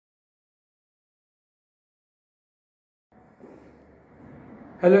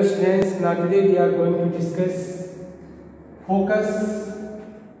Hello students, now today we are going to discuss focus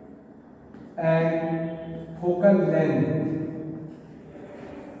and focal length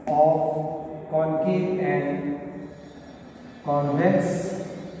of concave and convex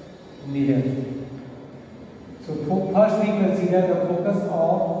mirror. So first we consider the focus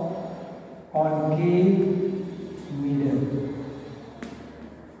of concave mirror.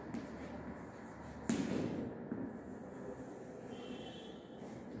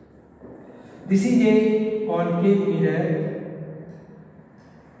 This is a concave mirror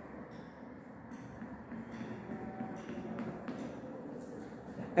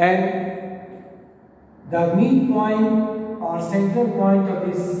and the midpoint or central point of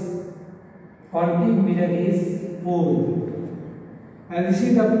this concave mirror is pole, and this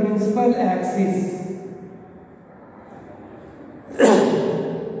is the principal axis.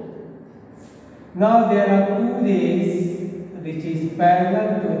 Now there are two rays which is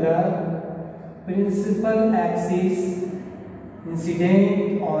parallel to the principal axis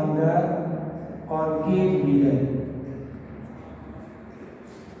incident on the concave mirror.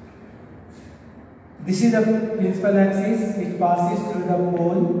 This is the principal axis which passes through the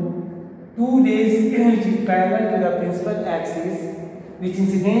pole. Two rays which is parallel to the principal axis which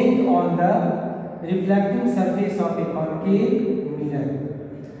incident on the reflecting surface of a concave mirror.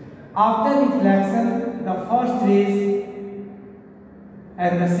 After reflection, the first rays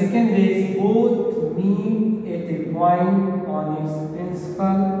and the second rays both meet at a point on its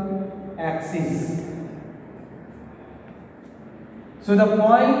principal axis. So the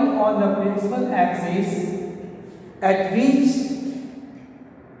point on the principal axis at which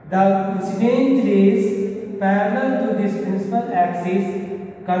the incident rays parallel to this principal axis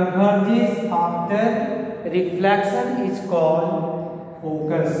converges after reflection is called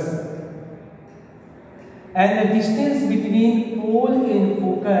focus. And the distance between pole and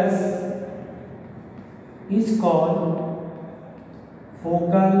focus is called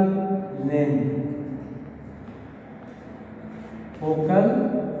focal length. Focal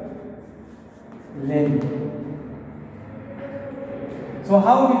length. So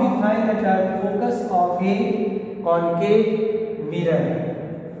how we define the term focus of a concave mirror?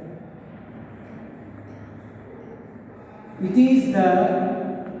 It is the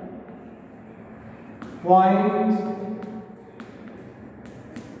point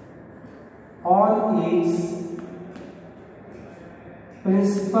on its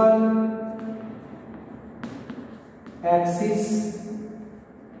principal axis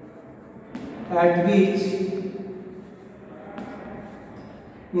at which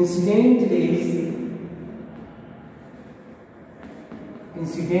incident rays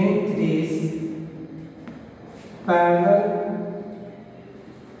parallel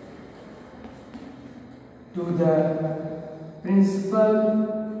to the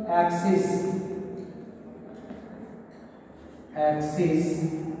principal axis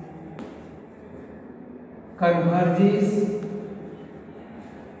converges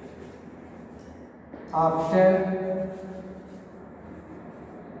after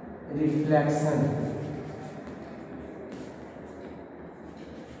reflection.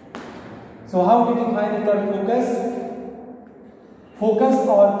 So how to define the term focus? Focus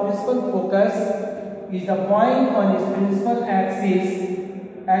or principal focus is the point on its principal axis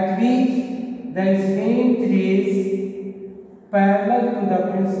at which the incident rays parallel to the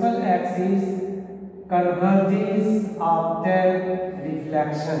principal axis converges after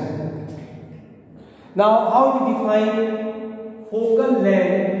reflection. Now, how to define focal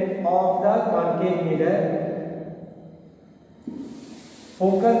length of the concave mirror?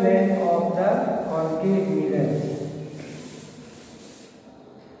 Focal length of the concave mirror.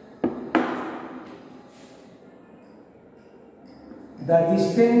 The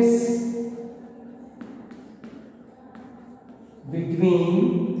distance between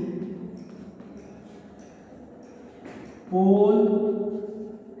pole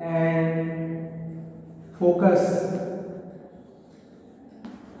and focus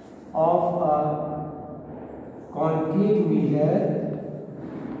of a concave mirror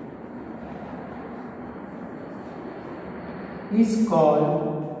is called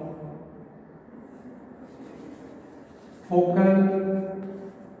focal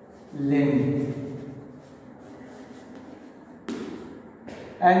length.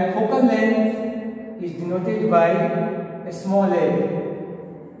 And focal length is denoted by a small f.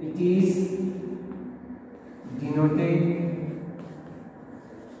 It is denoted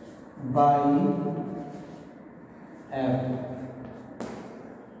by f.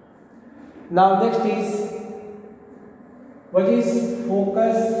 Now next is, what is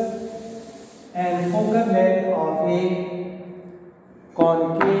focus and focal length of a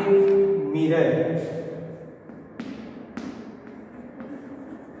concave mirror.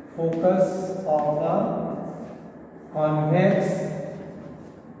 Focus of a convex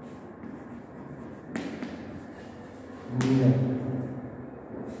mirror.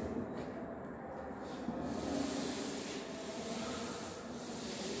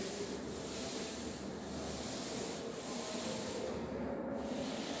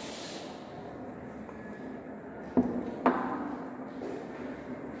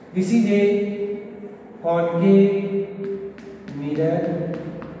 This is a concave mirror,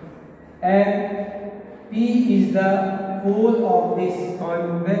 and P is the pole of this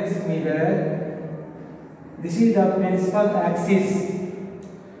convex mirror. This is the principal axis.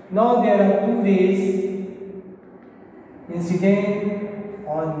 Now there are two rays incident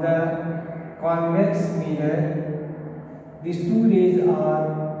on the convex mirror. These two rays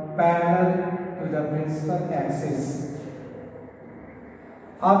are parallel to the principal axis.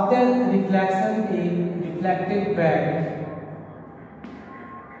 After reflection, a reflected back.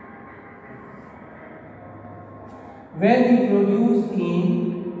 When we produce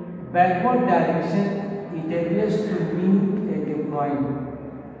in backward direction, it appears to meet at a point.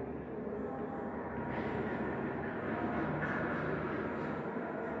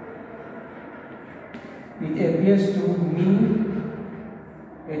 It appears to meet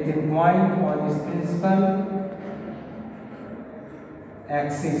at a point on its principal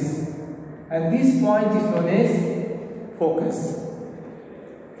axis, and this point is known as focus.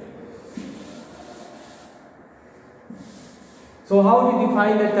 So how do you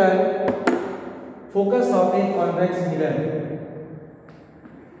define the term focus of a convex mirror?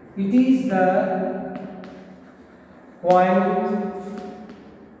 It is the point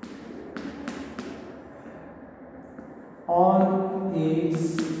on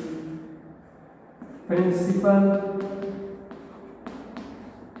its principal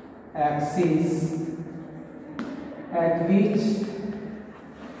axis at which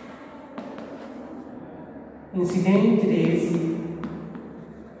incident rays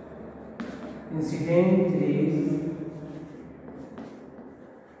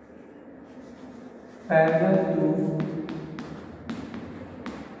parallel to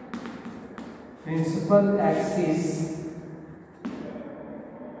principal axis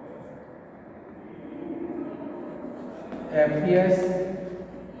appears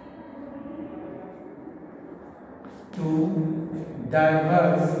to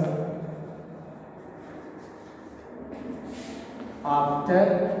diverge after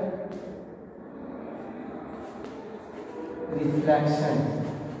reflection.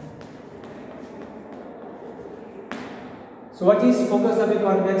 So what is focus of a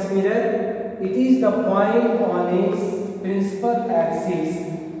convex mirror? It is the point on its principal axis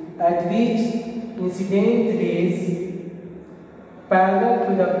at which incident rays parallel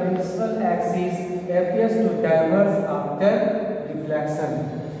to the principal axis appears to diverge after reflection.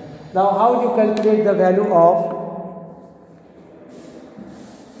 Now how do you calculate the value of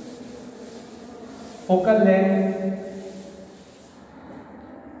focal length?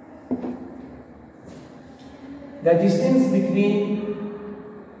 The distance between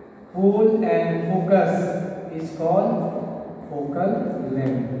pole and focus is called focal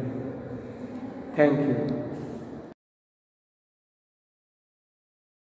length. Thank you.